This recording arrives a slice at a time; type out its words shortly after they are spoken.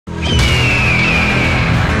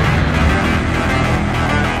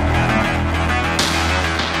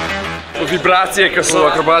vibracije, ki so v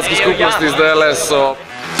akrobatski skupnosti zdajle, so...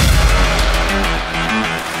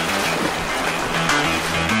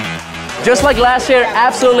 Just like last year,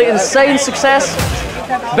 absolutely insane success.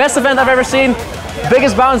 Best event I've ever seen.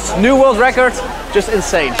 Biggest bounce, new world record. Just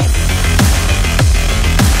insane.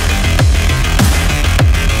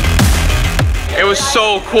 It was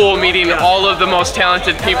so cool meeting all of the most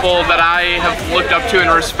talented people that I have looked up to and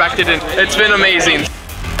respected, and it's been amazing.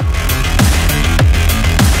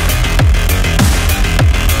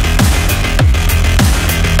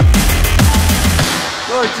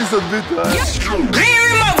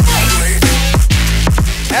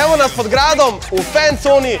 Evo nas pod gradom, v fan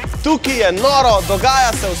coni, tukaj je noro,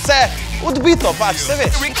 dogaja se vse, odbito pač, se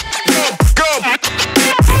veš.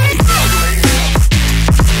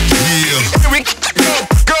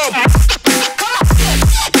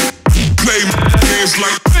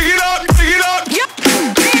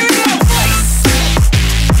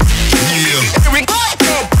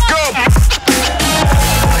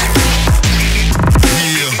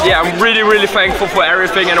 Yeah, I'm really thankful for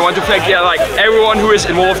everything, and I want to thank like everyone who is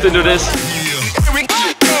involved into this.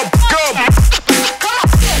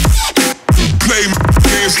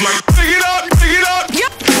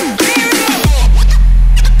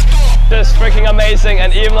 Just freaking amazing,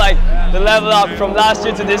 and even like the level up from last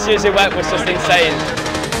year to this year's event was just insane.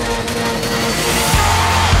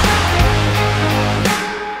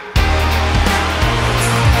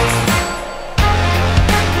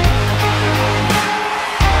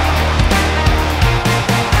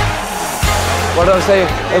 What do I say?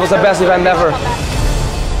 It was the best event ever.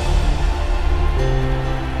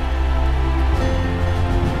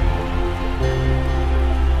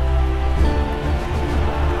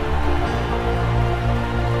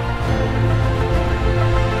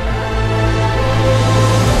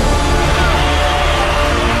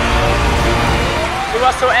 It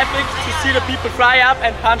was so epic to see the people fly up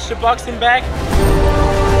and punch the boxing bag.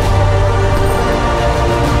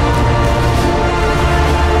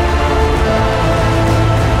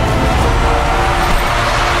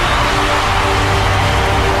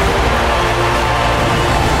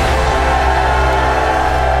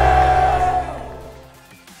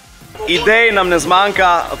 Idej nam ne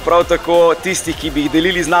zmanjka, prav tako tistih, ki bi jih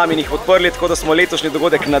delili z nami in jih podprli, tako da smo letošnji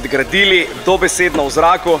dogodek nadgradili dobesedno v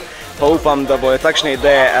zraku, pa upam, da bodo takšne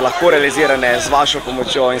ideje lahko realizirane z vašo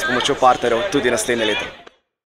pomočjo in s pomočjo partnerjev tudi naslednje leto.